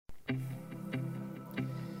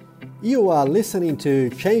You are listening to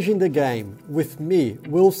Changing the Game with me,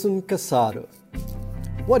 Wilson Casado.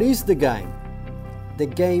 What is the game? The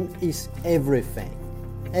game is everything.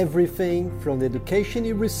 Everything from the education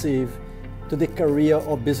you receive to the career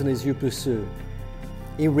or business you pursue.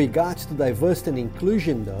 In regards to diversity and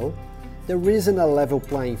inclusion though, there isn't a level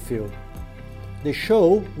playing field. The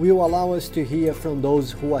show will allow us to hear from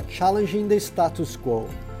those who are challenging the status quo.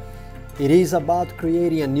 It is about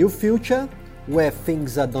creating a new future where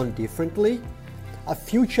things are done differently, a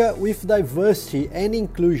future with diversity and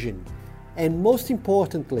inclusion, and most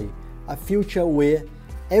importantly, a future where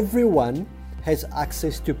everyone has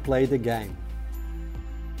access to play the game.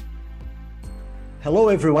 Hello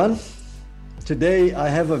everyone. Today I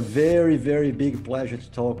have a very big pleasure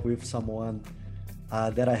to talk with someone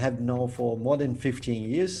that I have known for more than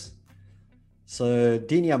 15 years. So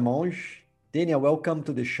Dinia Monge. Dinia, welcome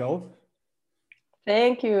to the show.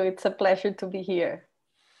 Thank you. It's a pleasure to be here.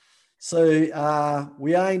 So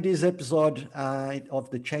we are in this episode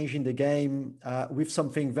of the Changing the Game with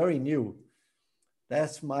something very new.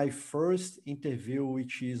 That's my first interview,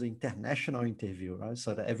 which is an international interview, right?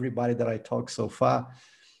 So that everybody that I talked so far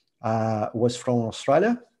was from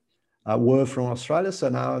Australia, were from Australia. So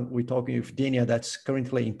now we're talking with Dinia that's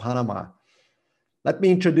currently in Panama. Let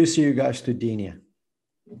me introduce you guys to Dinia.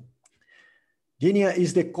 Dinia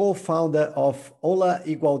is the co-founder of Hola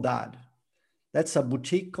Igualdad. That's a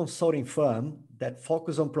boutique consulting firm that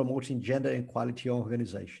focuses on promoting gender equality in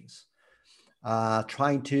organizations,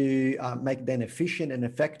 trying to make them efficient and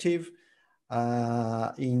effective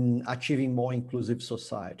in achieving more inclusive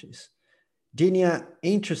societies. Dinia's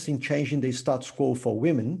interest in changing the status quo for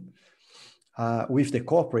women with the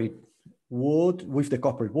corporate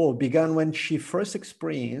world began when she first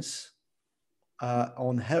experienced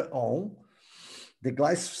on her own the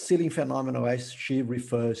glass ceiling phenomenon, as she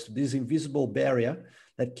refers to this invisible barrier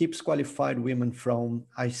that keeps qualified women from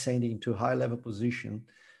ascending to high-level position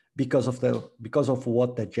because of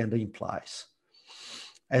what that gender implies.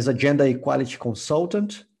 As a gender equality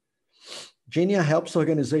consultant, Dinia helps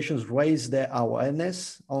organizations raise their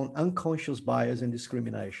awareness on unconscious bias and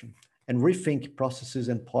discrimination and rethink processes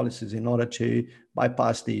and policies in order to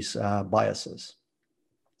bypass these biases.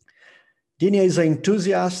 Dinia is an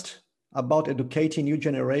enthusiast about educating new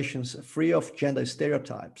generations free of gender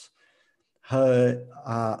stereotypes. Her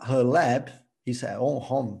lab is her own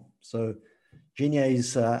home. So Dinia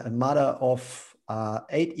is a mother of an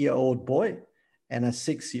 8-year-old boy and a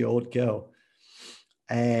 6-year-old girl.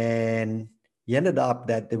 And it ended up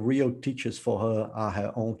that the real teachers for her are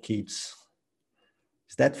her own kids.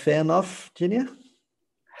 Is that fair enough, Dinia?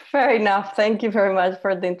 Fair enough. Thank you very much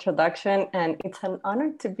for the introduction. And it's an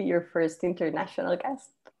honor to be your first international guest.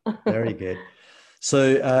 Very good.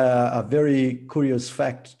 So a very curious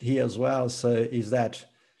fact here as well is that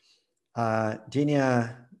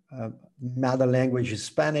Dinia mother language is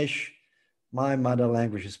Spanish, my mother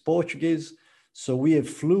language is Portuguese. So we are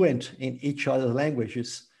fluent in each other's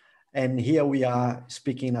languages. And here we are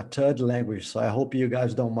speaking a third language. So I hope you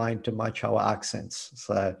guys don't mind too much our accents.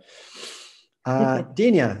 So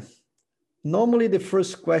Dinia, normally the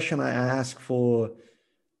first question I ask for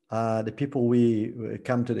the people we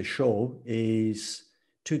come to the show is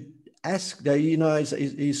to ask that, you know, is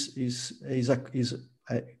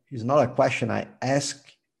not a question. I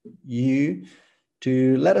ask you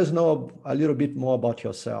to let us know a little bit more about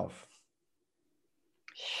yourself.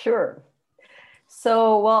 Sure.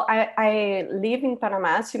 So, well, I live in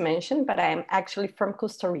Panama, as you mentioned, but I'm actually from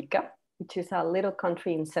Costa Rica, which is a little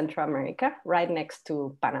country in Central America, right next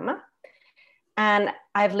to Panama. And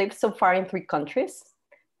I've lived so far in 3 countries.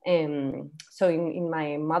 So in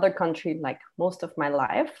my mother country, like most of my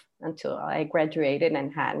life until I graduated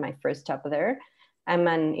and had my first job there. I'm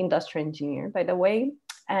an industrial engineer, by the way.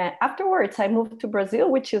 Afterwards, I moved to Brazil,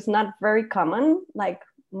 which is not very common. Like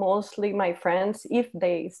mostly my friends, if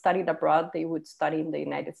they studied abroad, they would study in the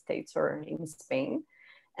United States or in Spain.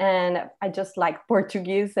 And I just like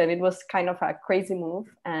Portuguese, and it was kind of a crazy move.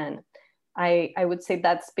 And I would say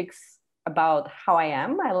that speaks about how I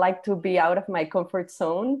am. I like to be out of my comfort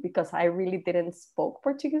zone because I really didn't spoke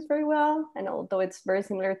Portuguese very well. And although it's very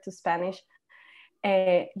similar to Spanish,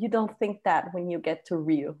 you don't think that when you get to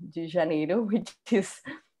Rio de Janeiro, which is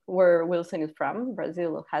where Wilson is from.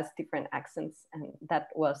 Brazil has different accents, and that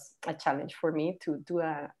was a challenge for me to do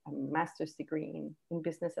a master's degree in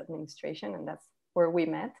business administration, and that's where we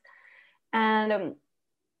met. And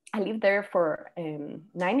I lived there for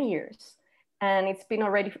 9 years. And it's been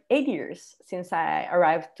already 8 years since I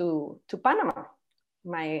arrived to Panama.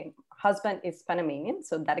 My husband is Panamanian,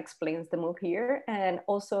 so that explains the move here. And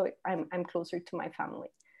also I'm closer to my family.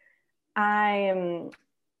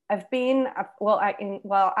 I I've been,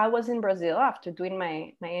 while I was in Brazil after doing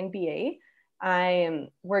my MBA, I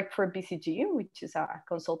worked for BCG, which is a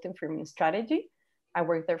consulting firm in strategy. I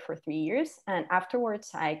worked there for 3 years. And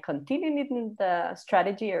afterwards, I continued in the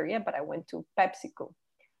strategy area, but I went to PepsiCo.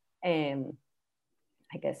 And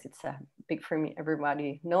I guess it's a big firm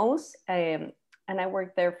everybody knows. And I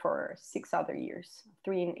worked there for 6 other years,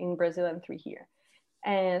 3 in Brazil and 3 here.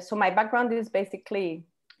 And so my background is basically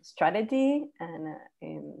strategy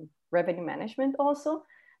and revenue management also.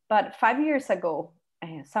 But 5 years ago,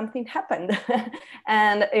 something happened.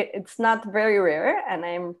 And it's not very rare. And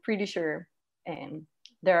I'm pretty sure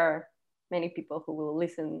there are many people who will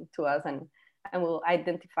listen to us and will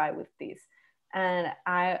identify with this. And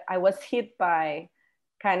I was hit by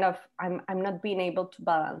kind of, I'm not being able to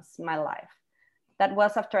balance my life. That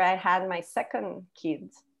was after I had my second kid.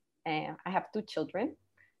 I have 2 children,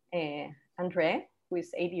 Andre, who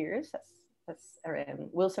is 8 years, as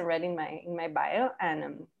Wilson read in my bio,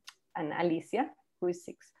 and Alicia, who is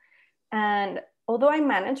 6. And although I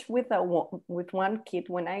managed with 1 kid,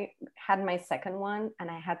 when I had my second one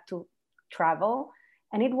and I had to travel,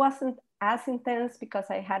 and it wasn't as intense because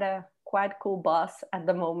I had a quite cool boss at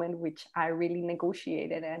the moment, which I really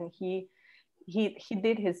negotiated, and he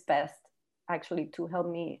did his best actually to help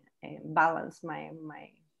me balance my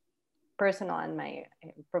personal and my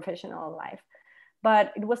professional life.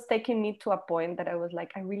 But it was taking me to a point that I was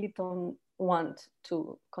like, I really don't want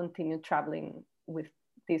to continue traveling with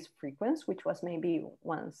this frequency, which was maybe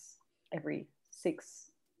once every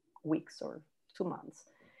 6 weeks or 2 months.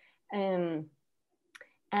 And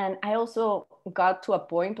I also got to a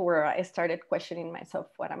point where I started questioning myself,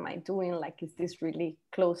 what am I doing? Like, is this really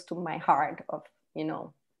close to my heart of,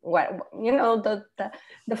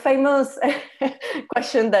 the famous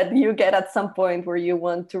question that you get at some point where you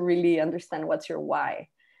want to really understand what's your why.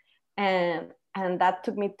 And that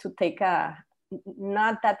took me to take a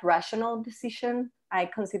not that rational decision. I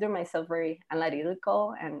consider myself very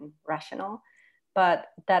analytical and rational, but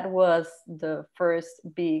that was the first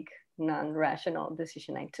big non-rational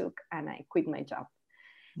decision I took, and I quit my job.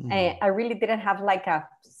 I really didn't have like a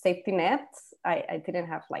safety net. I didn't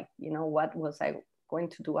have like, what was I going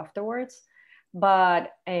to do afterwards,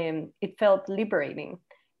 but it felt liberating.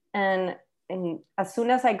 And as soon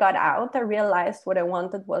as I got out, I realized what I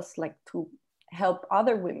wanted was like to help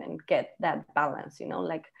other women get that balance,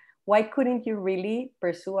 like, why couldn't you really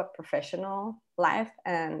pursue a professional life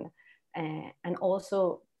and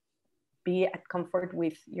also be at comfort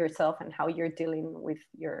with yourself and how you're dealing with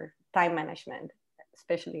your time management,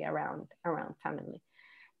 especially around family.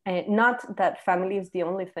 Not that family is the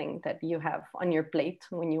only thing that you have on your plate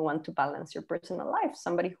when you want to balance your personal life.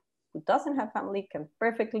 Somebody who doesn't have family can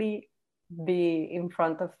perfectly be in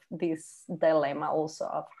front of this dilemma also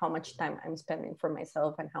of how much time I'm spending for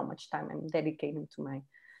myself and how much time I'm dedicating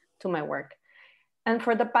to my work. And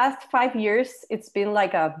for the past 5 years, it's been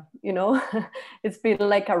like it's been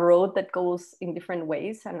like a road that goes in different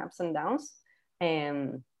ways and ups and downs.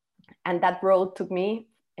 And that road took me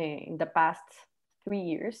in the past 3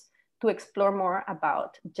 years to explore more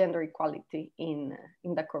about gender equality in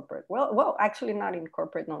the corporate world. Well, actually not in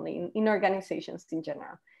corporate only, in organizations in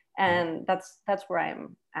general. And that's where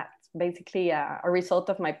I'm at, basically a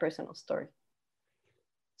result of my personal story.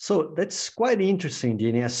 So that's quite interesting,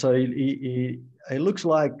 Dinia. So it looks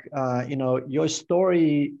like, your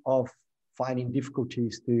story of finding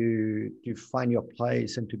difficulties to find your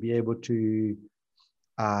place and to be able to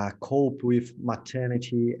cope with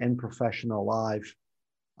maternity and professional life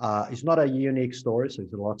is not a unique story. So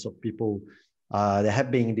there's lots of people that have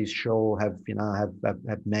been in this show have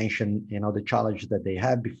mentioned, the challenge that they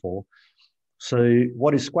had before. So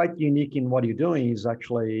what is quite unique in what you're doing is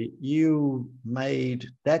actually you made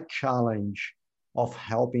that challenge of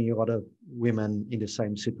helping other women in the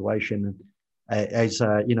same situation as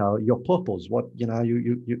your purpose. What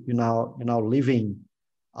you're now living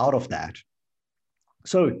out of that.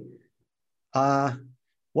 So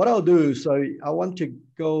what I'll do, so I want to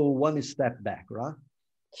go one step back, right?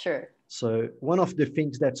 Sure. So one of the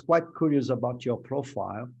things that's quite curious about your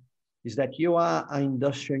profile is that you are an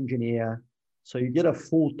industrial engineer. So you did a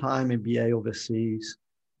full-time MBA overseas.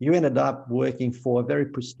 You ended up working for a very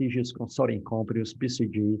prestigious consulting company,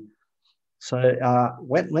 BCG. So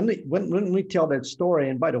when we tell that story,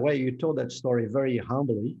 and by the way, you told that story very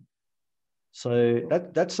humbly. So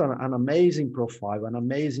that's an amazing profile, an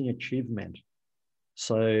amazing achievement.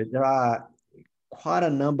 So there are quite a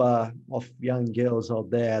number of young girls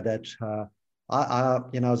out there that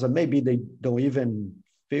so maybe they don't even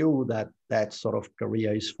feel that sort of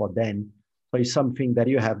career is for them. So it's something that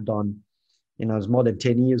you have done, it's more than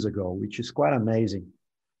 10 years ago, which is quite amazing.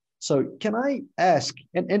 So can I ask,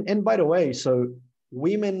 and by the way, so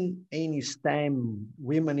women in STEM,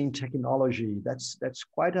 women in technology, that's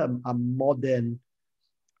quite a modern,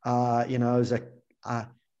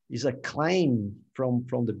 is a claim from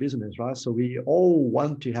the business, right? So we all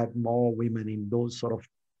want to have more women in those sort of,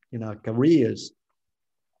 careers.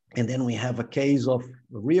 And then we have a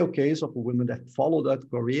real case of a woman that followed that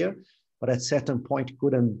career, but at a certain point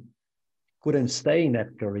couldn't stay in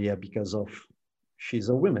that career because of she's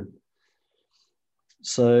a woman.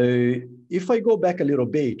 So if I go back a little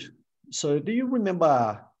bit, so do you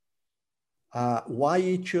remember why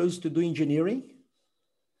you chose to do engineering?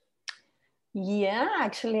 Yeah,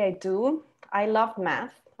 actually I do. I love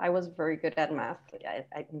math. I was very good at math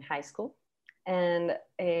in high school. And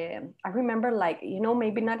I remember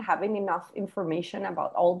maybe not having enough information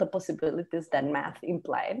about all the possibilities that math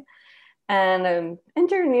implied. And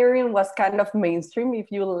engineering was kind of mainstream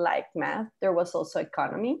if you like math. There was also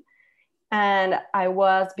economy. And I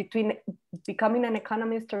was between becoming an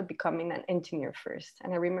economist or becoming an engineer first.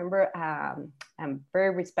 And I remember a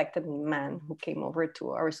very respected man who came over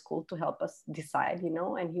to our school to help us decide,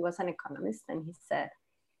 and he was an economist. And he said,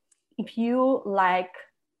 if you like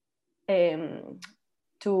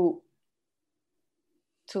to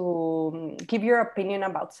give your opinion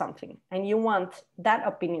about something and you want that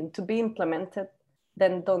opinion to be implemented,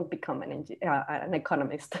 then don't become an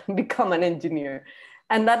economist, become an engineer.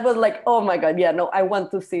 And that was like, oh my God, yeah, no, I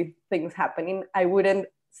want to see things happening. I wouldn't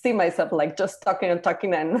see myself like just talking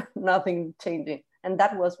and nothing changing. And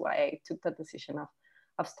that was why I took the decision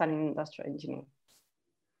of studying industrial engineering.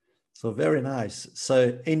 So very nice.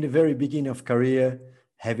 So in the very beginning of career,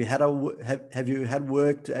 have you had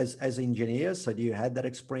worked as an engineer? So do you had that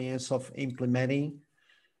experience of implementing?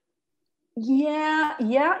 Yeah,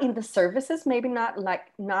 in the services, maybe not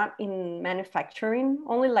in manufacturing,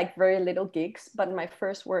 only like very little gigs, but my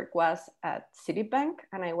first work was at Citibank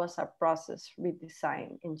and I was a process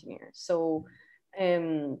redesign engineer. So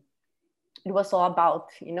it was all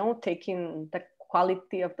about, taking the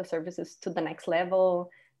quality of the services to the next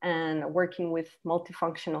level and working with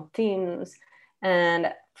multifunctional teams.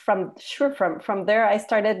 And from there, I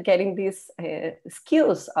started getting these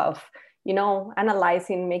skills of,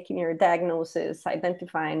 analyzing, making your diagnosis,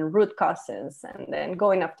 identifying root causes, and then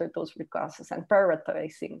going after those root causes and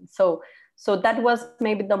prioritizing. So that was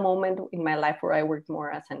maybe the moment in my life where I worked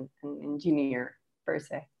more as an engineer per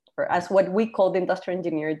se, or as what we call the industrial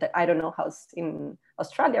engineer. That I don't know how it's in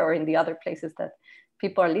Australia or in the other places that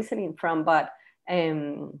people are listening from, but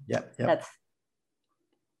that's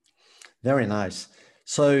very nice.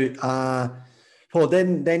 So well,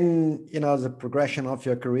 then, the progression of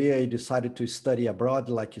your career, you decided to study abroad,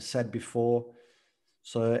 like you said before.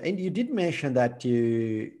 So, and you did mention that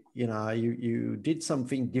you did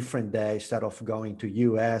something different there instead of going to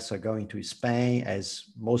US or going to Spain,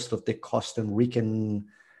 as most of the Costa Rican,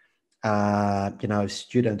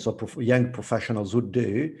 students or young professionals would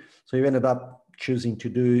do. So you ended up choosing to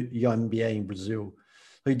do your MBA in Brazil.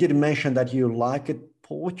 So you did mention that you liked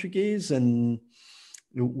Portuguese, and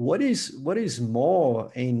what is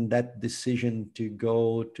more in that decision to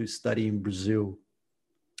go to study in Brazil?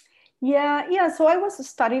 Yeah. So I was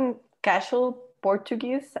studying casual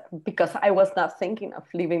Portuguese because I was not thinking of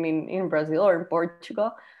living in Brazil or in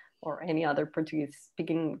Portugal or any other Portuguese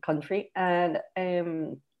speaking country. And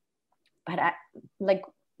but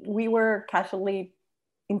we were casually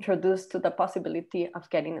introduced to the possibility of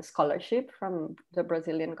getting a scholarship from the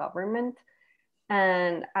Brazilian government.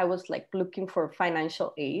 And I was like looking for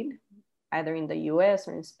financial aid, either in the US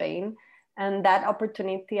or in Spain. And that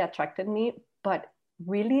opportunity attracted me. But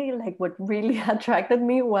really, like what really attracted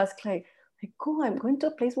me was like, cool, I'm going to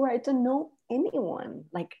a place where I don't know anyone.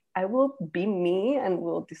 Like I will be me and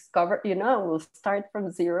we'll discover, we'll start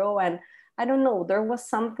from zero. And I don't know, there was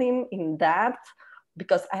something in that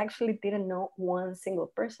because I actually didn't know one single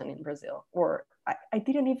person in Brazil, or I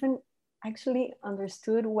didn't even actually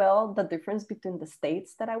understood well the difference between the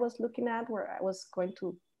states that I was looking at where I was going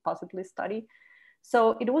to possibly study.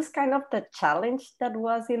 So it was kind of the challenge that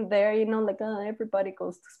was in there, everybody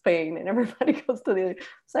goes to Spain and everybody goes to the,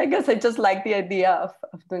 so I guess I just like the idea of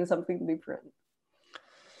doing something different.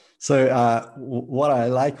 So what I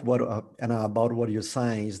like about what you're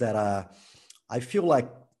saying is that I feel like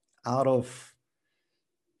out of,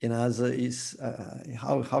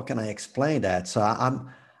 how can I explain that? So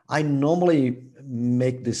I normally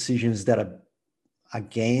make decisions that are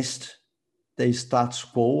against the status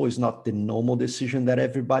quo. Is not the normal decision that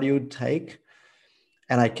everybody would take.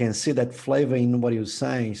 And I can see that flavor in what you're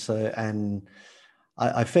saying. So, and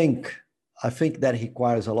I think that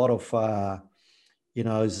requires a lot of,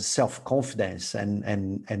 is self-confidence,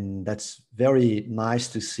 and that's very nice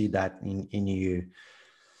to see that in you.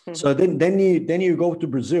 So then you go to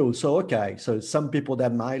Brazil. So okay, so some people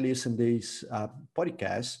that might listen to this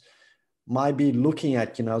podcast might be looking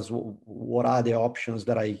at what are the options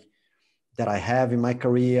that I have in my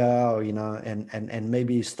career, or, and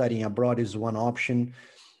maybe studying abroad is one option.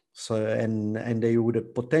 So and they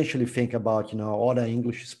would potentially think about other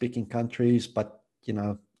English speaking countries, but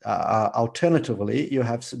alternatively you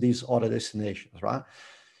have these other destinations, right?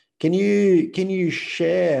 Can you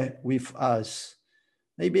share with us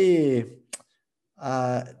maybe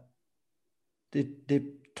the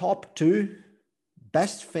top two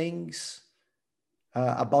best things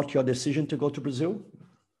about your decision to go to Brazil?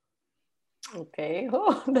 Okay.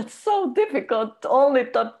 Oh, that's so difficult. Only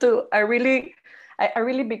top two. I really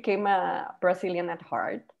became a Brazilian at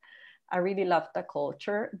heart. I really loved the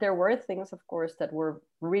culture. There were things, of course, that were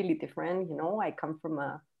really different. I come from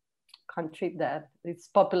a country that its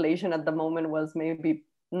population at the moment was maybe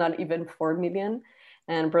not even 4 million.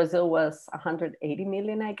 And Brazil was 180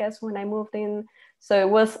 million, I guess, when I moved in. So it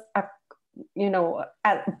was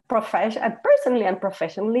personally and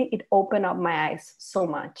professionally, it opened up my eyes so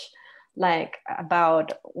much, like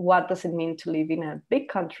about what does it mean to live in a big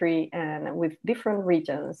country and with different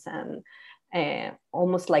regions and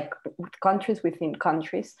almost like countries within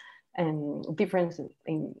countries, and differences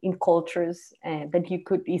in cultures that you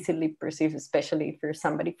could easily perceive, especially if you're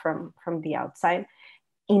somebody from the outside.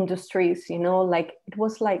 Industries, like it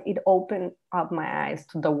was like it opened up my eyes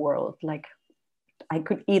to the world. Like I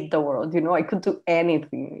could eat the world, I could do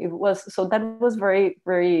anything. It was, so that was very,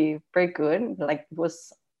 very, very good. Like it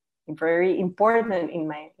was very important in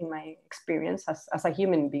my experience as a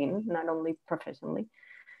human being, not only professionally.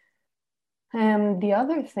 And the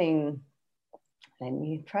other thing, let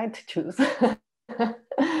me try to choose.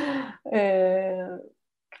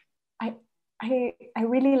 I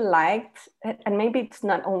really liked, and maybe it's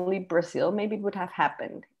not only Brazil, maybe it would have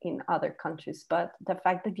happened in other countries, but the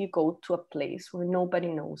fact that you go to a place where nobody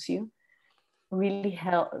knows you really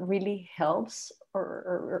helps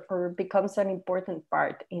or becomes an important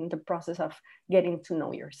part in the process of getting to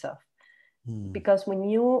know yourself. Because when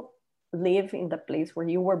you live in the place where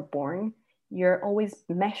you were born, you're always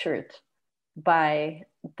measured by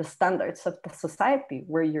the standards of the society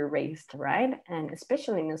where you're raised, right? And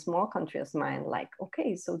especially in a small country as mine, like,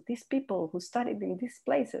 okay, so these people who studied in these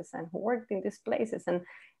places and who worked in these places, and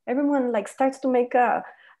everyone like starts to make a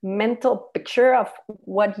mental picture of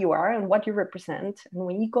what you are and what you represent. And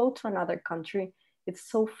when you go to another country,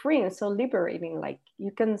 it's so free and so liberating. Like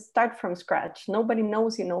you can start from scratch. Nobody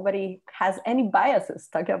knows you. Nobody has any biases.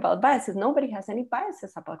 Talking about biases, nobody has any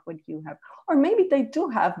biases about what you have. Or maybe they do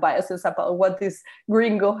have biases about what this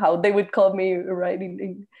gringo, how they would call me, right,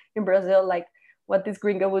 in Brazil, like what this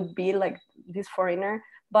gringo would be, like this foreigner,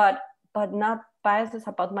 but not biases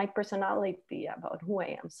about my personality, about who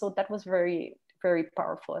I am. So that was very, very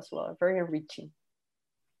powerful as well, very enriching.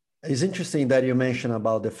 It's interesting that you mentioned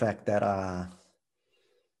about the fact that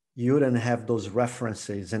you didn't have those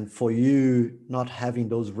references, and for you not having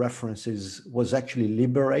those references was actually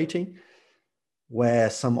liberating, where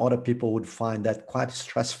some other people would find that quite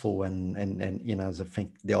stressful and as I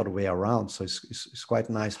think the other way around. So it's quite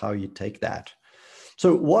nice how you take that.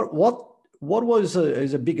 So what was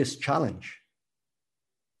the biggest challenge?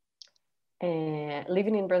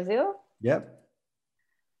 Living in Brazil? Yep.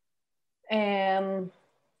 I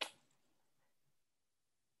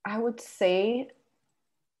would say,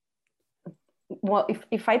 well,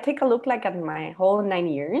 if I take a look like at my whole 9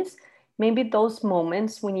 years, maybe those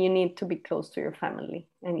moments when you need to be close to your family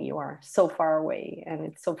and you are so far away and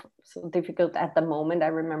it's so difficult at the moment. I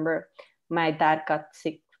remember my dad got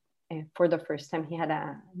sick for the first time. He had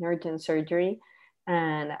an urgent surgery,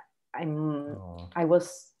 and I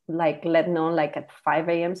was like let know like at 5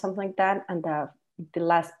 a.m. something like that, and the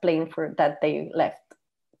last plane for that day left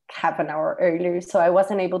half an hour earlier, so I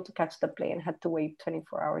wasn't able to catch the plane. Had to wait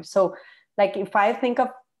 24 hours. So like if I think of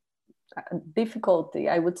difficulty,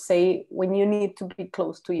 I would say when you need to be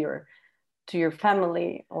close to your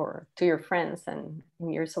family or to your friends and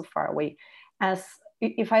you're so far away. As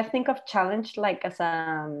if I think of challenge like as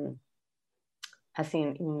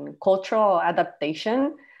in cultural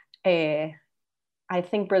adaptation, I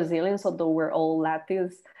think Brazilians, although we're all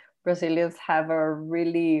Latinos, Brazilians have a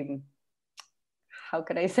really, how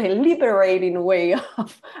can I say, liberating way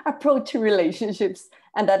of approaching relationships.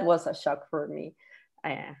 And that was a shock for me.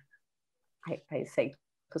 I say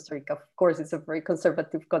Costa Rica, of course, it's a very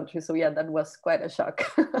conservative country. So yeah, that was quite a shock.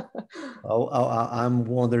 I'm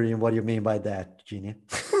wondering what you mean by that, Jeannie.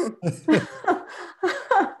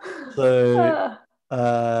 So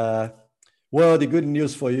Uh, well, the good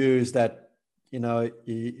news for you is that,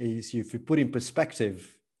 if you put in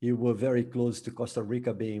perspective, you were very close to Costa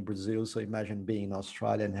Rica being Brazil. So imagine being in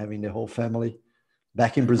Australia and having the whole family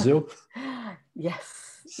back in Brazil.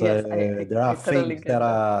 Yes, So yes, there are I totally things get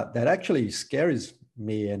that. that actually scares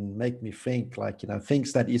me and make me think, like,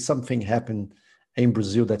 things that if something happened in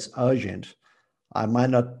Brazil that's urgent, I might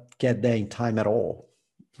not get there in time at all.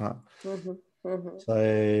 Mm-hmm, mm-hmm.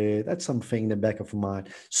 So that's something in the back of mind.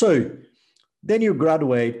 So then you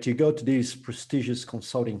graduate, you go to this prestigious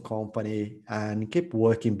consulting company and keep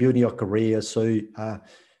working, building your career. So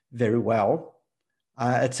very well.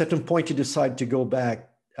 At a certain point, you decide to go back.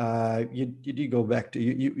 You did go back to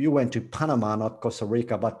you went to Panama, not Costa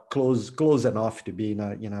Rica, but close enough to be in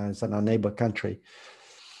a, as a neighbor country.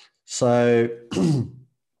 So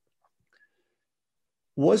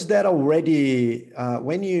was that already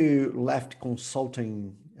when you left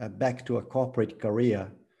consulting back to a corporate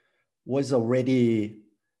career? Was already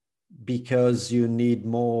because you need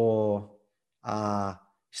more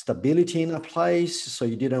stability in a place, so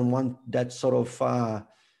you didn't want that sort of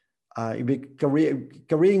career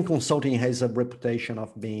in consulting has a reputation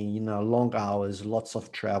of being, long hours, lots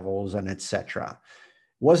of travels, and etc.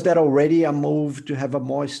 Was that already a move to have a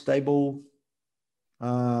more stable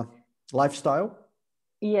lifestyle?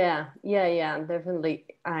 Yeah, definitely.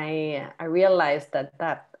 I realized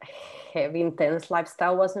that heavy, intense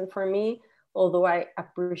lifestyle wasn't for me. Although I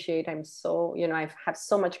appreciate, I'm so, I've had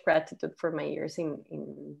so much gratitude for my years in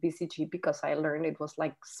BCG, because I learned it was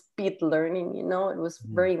like speed learning, it was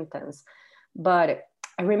very intense. But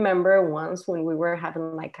I remember once when we were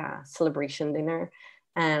having like a celebration dinner,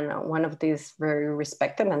 and one of these very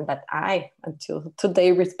respected, and that I until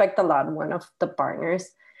today respect a lot, one of the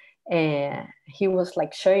partners, and he was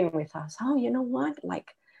like sharing with us, oh, you know what,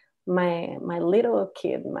 like my little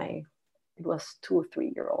kid, it was 2 or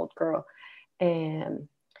 3 year old girl, and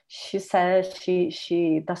she says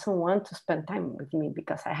she doesn't want to spend time with me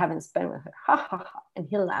because I haven't spent with her. Ha ha ha. And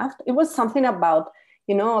he laughed. It was something about,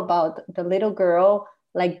 about the little girl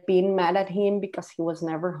like being mad at him because he was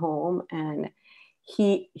never home, and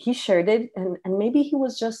he shared it, and maybe he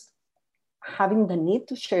was just having the need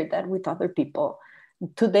to share that with other people.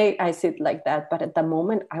 Today I see it like that, but at the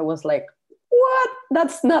moment I was like, what,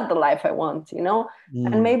 that's not the life I want,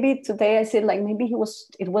 and maybe today I see it like maybe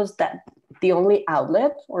it was that the only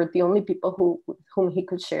outlet or the only people whom he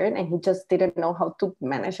could share it, and he just didn't know how to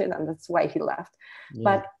manage it, and that's why he left.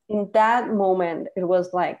 But in that moment it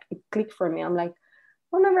was like it clicked for me. I'm like,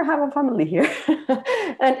 I'll never have a family here.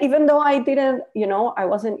 And even though I didn't, I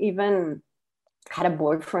wasn't even had a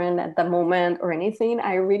boyfriend at the moment or anything,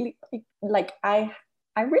 I really like I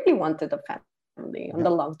really wanted a family on the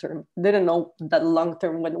long term. Didn't know the long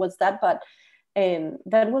term when was that, but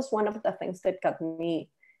that was one of the things that got me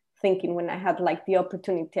thinking when I had like the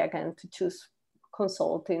opportunity again to choose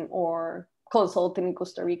consulting in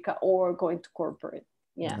Costa Rica or going to corporate.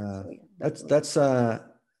 Yeah, so yeah,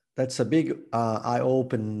 that's a big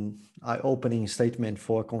eye-opening statement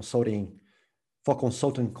for consulting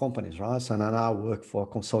companies, right? And I now work for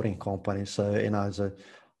consulting companies. So,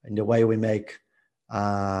 in the way we make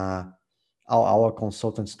our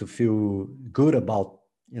consultants to feel good about,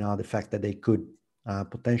 the fact that they could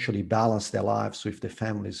potentially balance their lives with the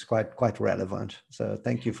family is quite relevant. So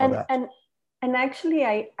thank you for that. And actually,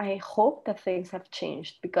 I hope that things have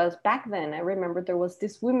changed, because back then I remember there was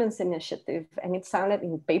this women's initiative, and it sounded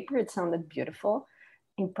in paper, it sounded beautiful.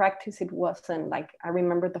 In practice, it wasn't. Like, I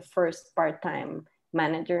remember the first part-time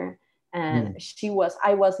manager, and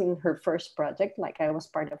I was in her first project, like I was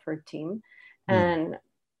part of her team, and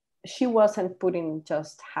she wasn't putting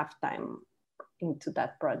just half time into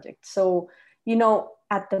that project. So,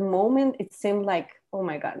 at the moment it seemed like, oh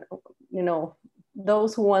my God,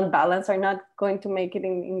 those who want balance are not going to make it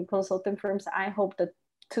in consulting firms. I hope that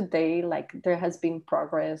today, like, there has been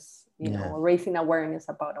progress, raising awareness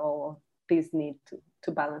about all this need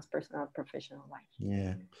to balance personal and professional life.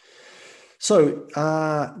 Yeah. So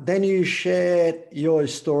then you shared your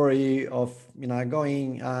story of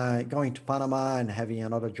going to Panama and having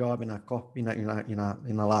another job in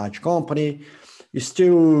a large company. You're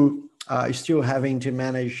still having to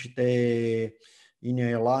manage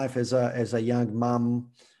your life as a young mom,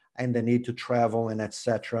 and the need to travel and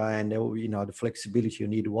etc. And the flexibility you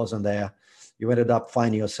need wasn't there. You ended up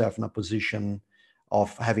finding yourself in a position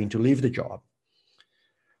of having to leave the job.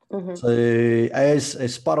 So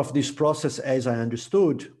as part of this process, as I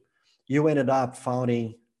understood, you ended up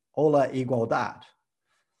founding Hola Igualdad.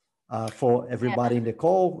 For everybody in the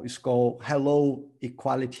call, it's called Hello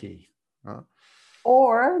Equality.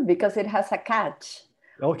 Or, because it has a catch,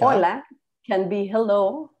 okay. Hola can be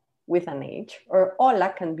hello with an H, or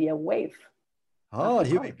hola can be a wave. Oh,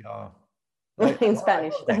 here we go. In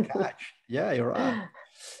Spanish. That catch. Yeah, you're right.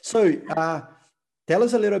 So tell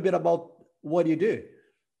us a little bit about what you do.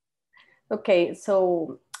 Okay,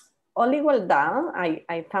 so Hola Igualdad,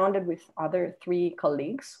 I founded with other 3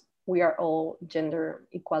 colleagues. We are all gender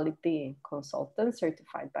equality consultants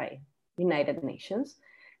certified by United Nations.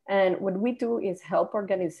 And what we do is help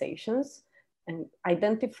organizations and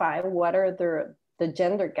identify what are the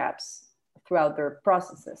gender gaps throughout their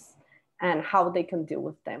processes and how they can deal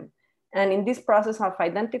with them. And in this process of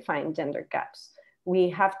identifying gender gaps, we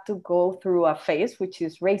have to go through a phase which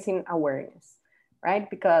is raising awareness, right?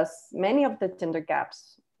 Because many of the gender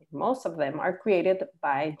gaps, most of them, are created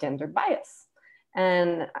by gender bias.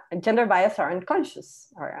 And gender bias are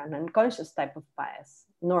unconscious, or an unconscious type of bias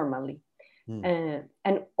normally.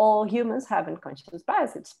 And all humans have unconscious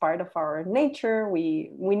bias. It's part of our nature.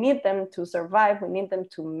 We need them to survive. We need them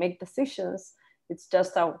to make decisions. It's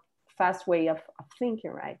just a fast way of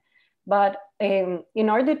thinking, right? But in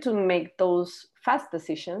order to make those fast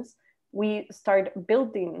decisions, we start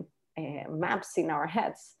building maps in our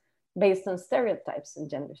heads based on stereotypes and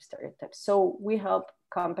gender stereotypes. So we help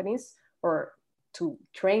companies or to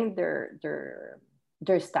train their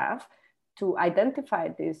staff to identify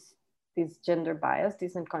this gender bias,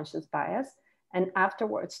 this unconscious bias, and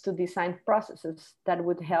afterwards to design processes that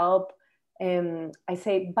would help, I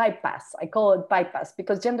say bypass, I call it bypass,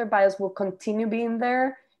 because gender bias will continue being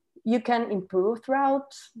there. You can improve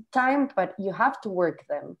throughout time, but you have to work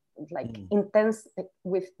them like intense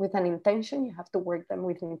with an intention. You have to work them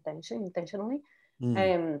with intentionally.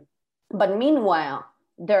 But meanwhile,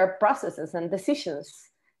 there are processes and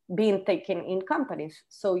decisions being taken in companies.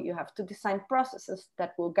 So you have to design processes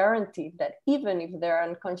that will guarantee that even if there are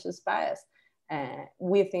unconscious bias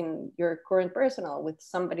within your current personnel, with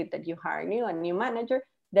somebody that you hire new, a new manager,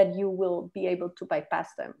 that you will be able to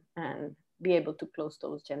bypass them and be able to close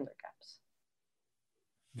those gender gaps.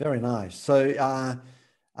 Very nice. So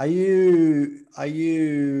are you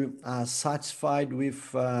satisfied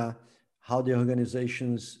with how the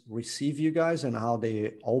organizations receive you guys and how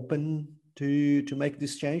they open to make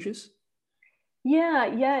these changes?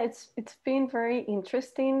 Yeah, it's been very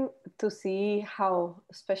interesting to see how,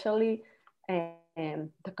 especially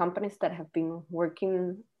the companies that have been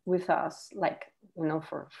working with us, like, you know,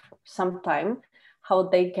 for some time, how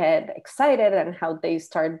they get excited and how they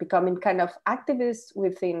start becoming kind of activists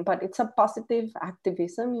within, but it's a positive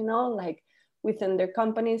activism, you know, like within their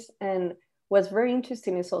companies. And what's very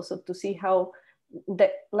interesting is also to see how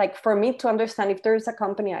that, like, for me to understand, if there's a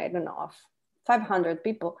company, I don't know, of 500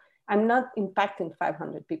 people, I'm not impacting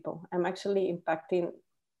 500 people. I'm actually impacting,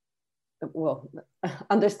 well,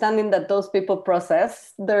 understanding that those people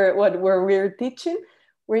process what we're teaching.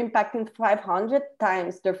 We're impacting 500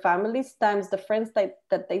 times their families, times the friends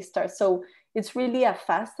that they start. So it's really a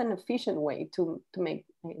fast and efficient way to make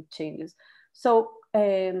changes. So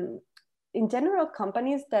in general,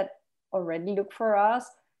 companies that already look for us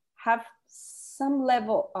have some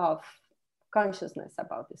level of consciousness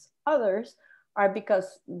about this. Others are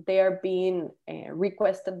because they are being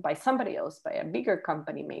requested by somebody else, by a bigger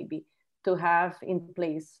company maybe, to have in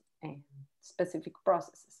place specific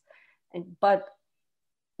processes. But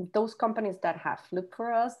those companies that have looked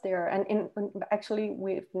for us, and actually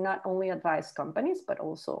we've not only advised companies, but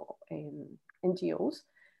also NGOs,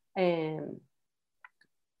 and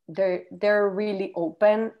they're really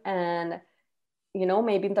open. And, you know,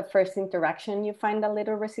 maybe in the first interaction, you find a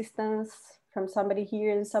little resistance from somebody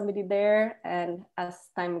here and somebody there. And as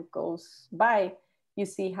time goes by, you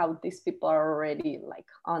see how these people are already like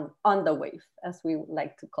on the wave, as we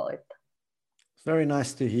like to call it. It's very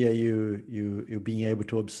nice to hear you being able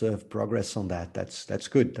to observe progress on that. That's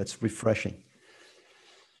good. That's refreshing.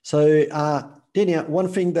 So, Denia, one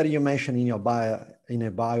thing that you mentioned in your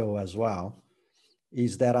bio as well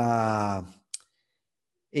is that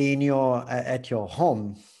at your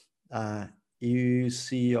home, you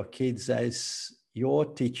see your kids as your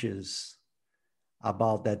teachers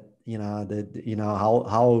about that,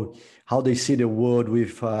 how they see the world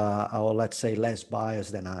with, or let's say, less bias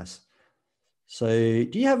than us. So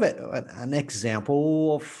do you have an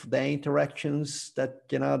example of the interactions that,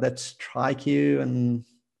 that strike you? And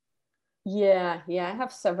yeah, I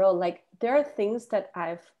have several. Like, there are things that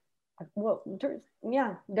there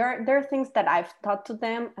are things that I've taught to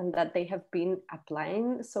them and that they have been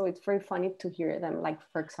applying. So it's very funny to hear them. Like,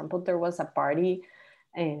 for example, there was a party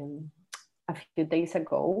a few days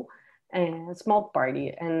ago, a small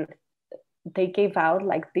party, and they gave out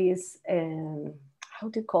like these, how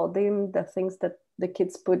do you call them? The things that the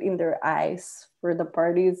kids put in their eyes for the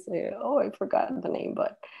parties. Oh, I forgot the name,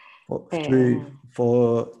 but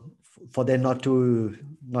for them not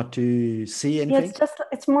to see yeah, anything.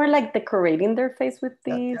 it's more like decorating their face with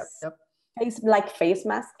Yep, these yep. face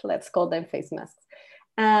masks. Let's call them face masks.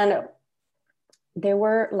 And they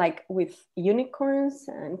were like with unicorns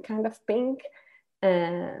and kind of pink.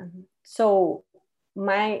 So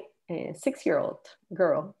my 6-year-old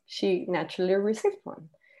girl, she naturally received one.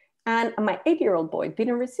 And my 8-year-old boy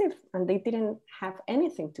didn't receive, and they didn't have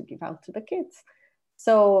anything to give out to the kids.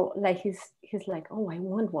 So like he's like, oh, I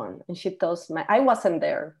want one. And she tells I wasn't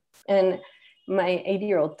there. And my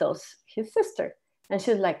 8-year-old tells his sister, and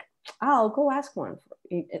she's like, I'll go ask one.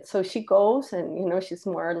 So she goes, and she's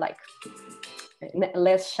more like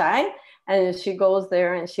less shy, and she goes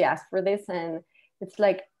there and she asks for this, and it's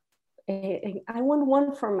like, I want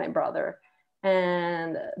one for my brother.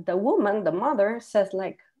 And the woman, the mother, says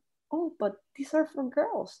like, oh, but these are for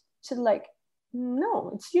girls. She's like,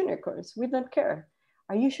 no, it's unicorns, we don't care.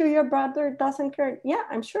 Are you sure your brother doesn't care? Yeah,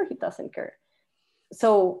 I'm sure he doesn't care.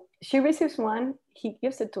 So she receives one, he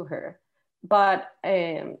gives it to her, but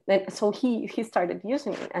and so he started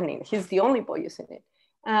using it. I mean, he's the only boy using it.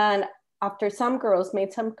 And after some girls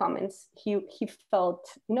made some comments, he felt,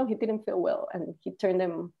 he didn't feel well, and he turned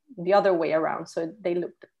them the other way around, so they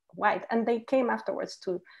looked white. And they came afterwards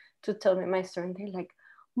to tell me my story, and they're like,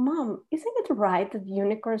 Mom, isn't it right that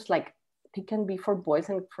unicorns, like, they can be for boys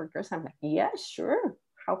and for girls? I'm like, yeah, sure,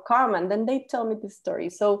 how come? And then they tell me this story.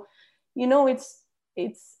 So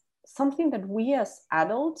it's something that we as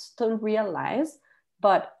adults don't realize,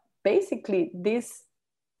 but basically this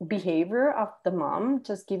behavior of the mom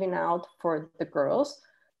just giving out for the girls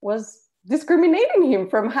was discriminating him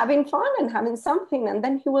from having fun and having something. And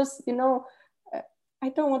then he was, I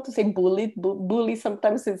don't want to say bullied. Bully,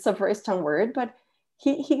 sometimes it's a very strong word, but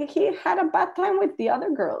he had a bad time with the other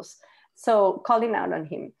girls, so calling out on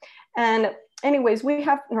him. And anyways, we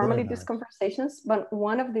have normally these conversations, but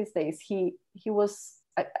one of these days he was,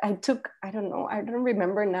 I took, I don't know, I don't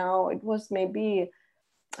remember now, it was maybe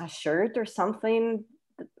a shirt or something,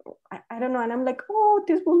 I don't know, and I'm like, oh,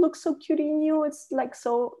 this will look so cute in you, it's like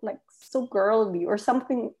so girly or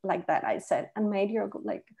something like that, I said. And my 8-year-old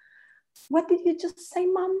like, what did you just say,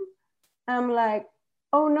 Mom? I'm like,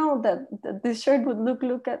 oh no, that this shirt would look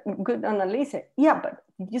good on Alicia. Yeah, but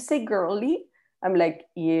did you say girly? I'm like,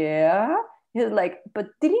 yeah. He's like, but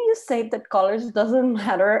didn't you say that colors doesn't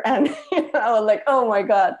matter? And I was like, oh my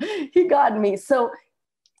God, he got me. So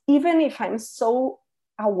even if I'm so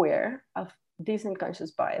aware of this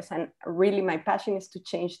unconscious bias, and really my passion is to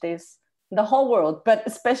change this, the whole world, but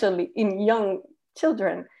especially in young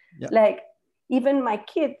children, like even my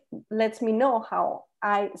kid lets me know how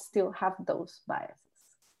I still have those biases.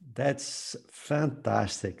 That's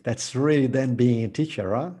fantastic. That's really then being a teacher,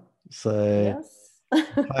 right? So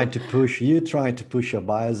yes. trying to push your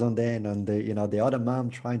bias on them, and the other mom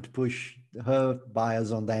trying to push her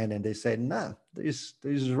bias on them, and they say, no, this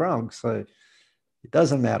is wrong. So it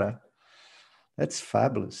doesn't matter. That's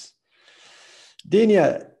fabulous.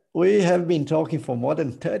 Dinia, we have been talking for more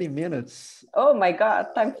than 30 minutes. Oh my God,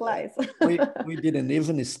 time flies. we didn't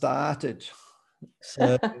even started.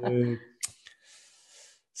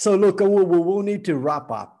 So look, we'll need to wrap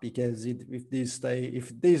up, because if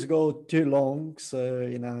these go too long, so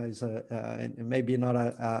it's maybe not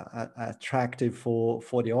attractive for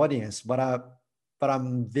the audience. But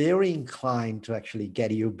I'm very inclined to actually get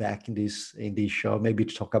you back in this show, maybe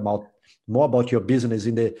to talk more about your business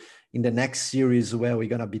in the next series, where we're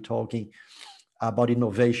gonna be talking about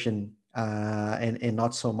innovation and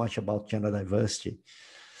not so much about gender diversity.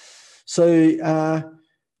 So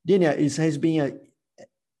Dinia, it has been a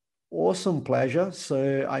awesome pleasure.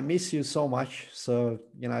 So I miss you so much. So,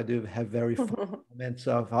 I do have very fun moments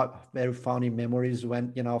of very funny memories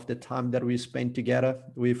when, of the time that we spent together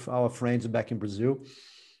with our friends back in Brazil.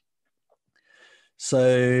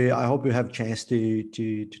 So I hope you have a chance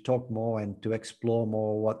to talk more and to explore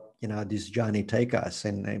more what, this journey take us,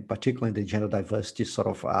 and particularly the gender diversity sort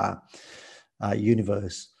of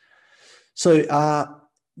universe. So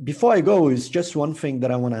before I go, it's just one thing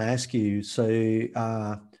that I want to ask you. So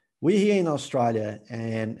we're here in Australia,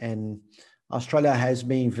 and Australia has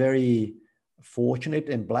been very fortunate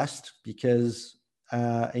and blessed, because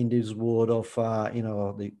in this world of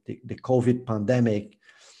the COVID pandemic,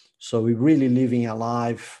 so we're really living a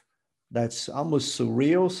life that's almost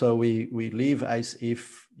surreal. So we live as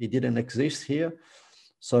if it didn't exist here.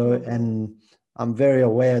 So and I'm very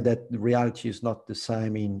aware that the reality is not the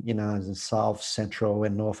same in South, Central,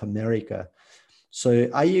 and North America.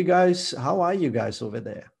 So how are you guys over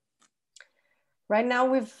there? Right now,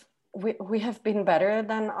 we've we have been better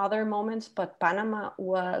than other moments, but Panama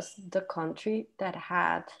was the country that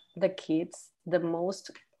had the kids the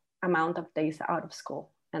most amount of days out of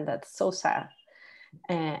school. And that's so sad.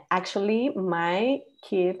 Actually, my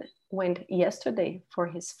kid went yesterday for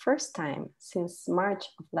his first time since March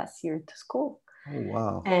of last year to school. Oh,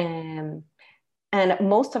 wow. And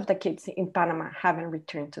most of the kids in Panama haven't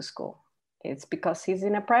returned to school. It's because he's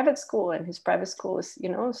in a private school, and his private school is,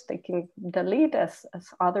 is taking the lead as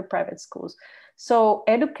other private schools. So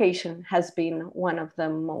education has been one of the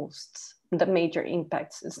major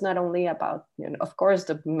impacts. It's not only about, of course,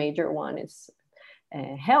 the major one is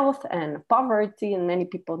health and poverty, and many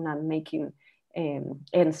people not making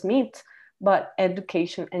ends meet, but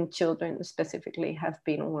education and children specifically have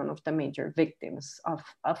been one of the major victims of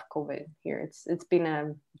COVID here. It's been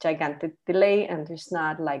a gigantic delay, and there's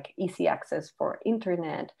not like easy access for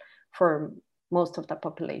internet for most of the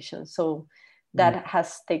population. So that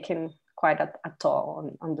has taken quite a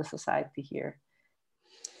toll on the society here.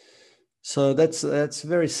 So that's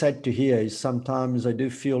very sad to hear. Sometimes I do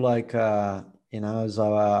feel like, as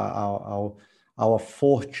our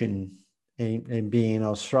fortune in being in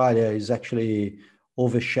Australia is actually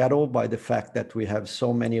overshadowed by the fact that we have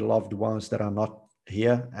so many loved ones that are not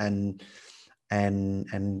here, and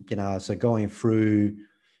so going through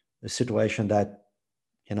a situation that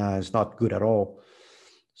is not good at all.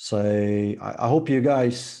 So I hope you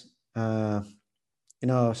guys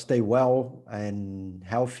stay well and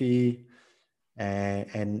healthy,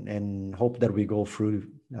 and hope that we go through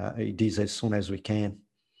this as soon as we can.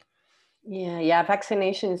 Yeah,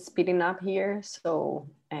 vaccination is speeding up here, so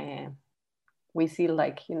we see the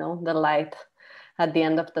light at the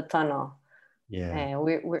end of the tunnel. Yeah,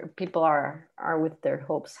 people are with their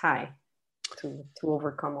hopes high to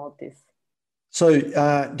overcome all this. So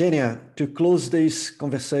Dania, to close this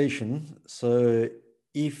conversation, so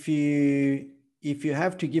if you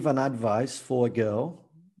have to give an advice for a girl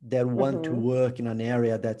that want to work in an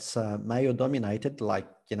area that's male dominated, like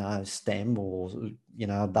STEM or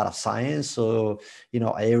data science, or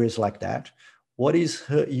areas like that, what is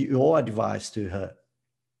your advice to her?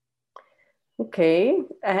 Okay,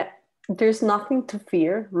 there's nothing to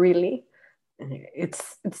fear, really.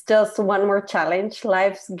 It's just one more challenge.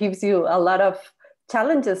 Life gives you a lot of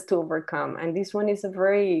challenges to overcome, and this one is a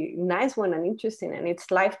very nice one and interesting, and it's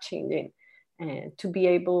life-changing. To be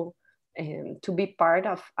able to be part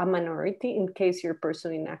of a minority, in case you're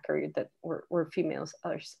pursuing a career that where females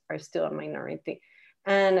are still a minority,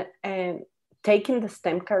 and taking the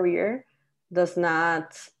STEM career does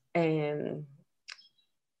not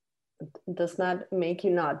make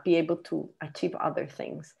you not be able to achieve other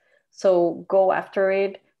things. So go after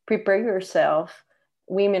it, prepare yourself.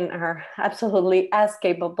 Women are absolutely as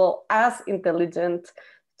capable, as intelligent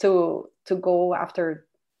to go after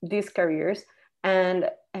these careers. And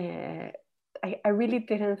I really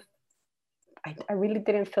didn't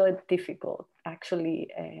feel it difficult, actually,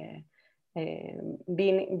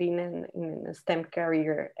 being in a STEM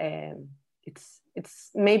career. It's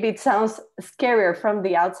maybe it sounds scarier from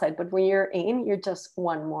the outside, but when you're in, you're just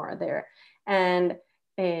one more there. And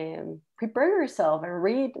prepare yourself and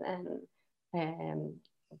read and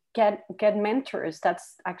get mentors.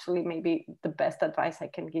 That's actually maybe the best advice I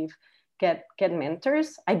can give. Get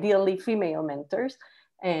mentors, ideally female mentors,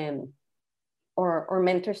 or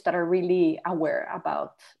mentors that are really aware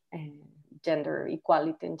about gender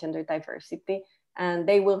equality and gender diversity, and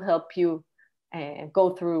they will help you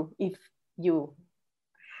go through if you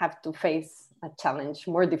have to face a challenge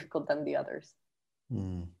more difficult than the others.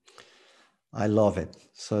 I love it.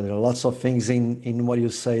 So there are lots of things in what you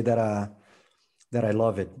say that I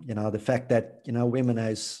love it. The fact that women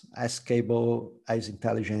as capable, as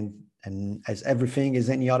intelligent, and as everything as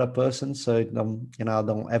any other person. So don't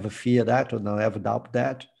ever fear that, or don't ever doubt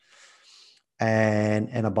that.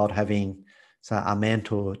 And about having a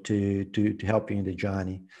mentor to help you in the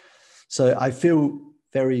journey. So I feel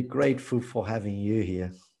very grateful for having you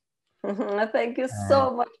here. Thank you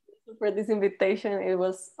so much for this invitation. It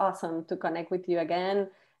was awesome to connect with you again,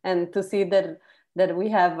 and to see that we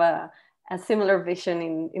have a similar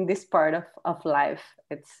vision in this part of life.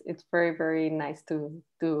 It's very, very nice to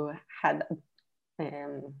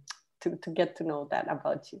get to know that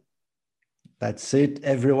about you. That's it,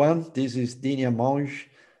 everyone. This is Dania Monge,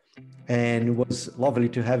 and it was lovely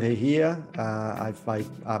to have her here.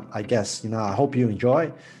 I guess I hope you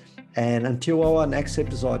enjoy. And until our next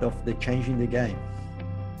episode of the Changing the Game.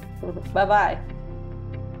 Bye-bye.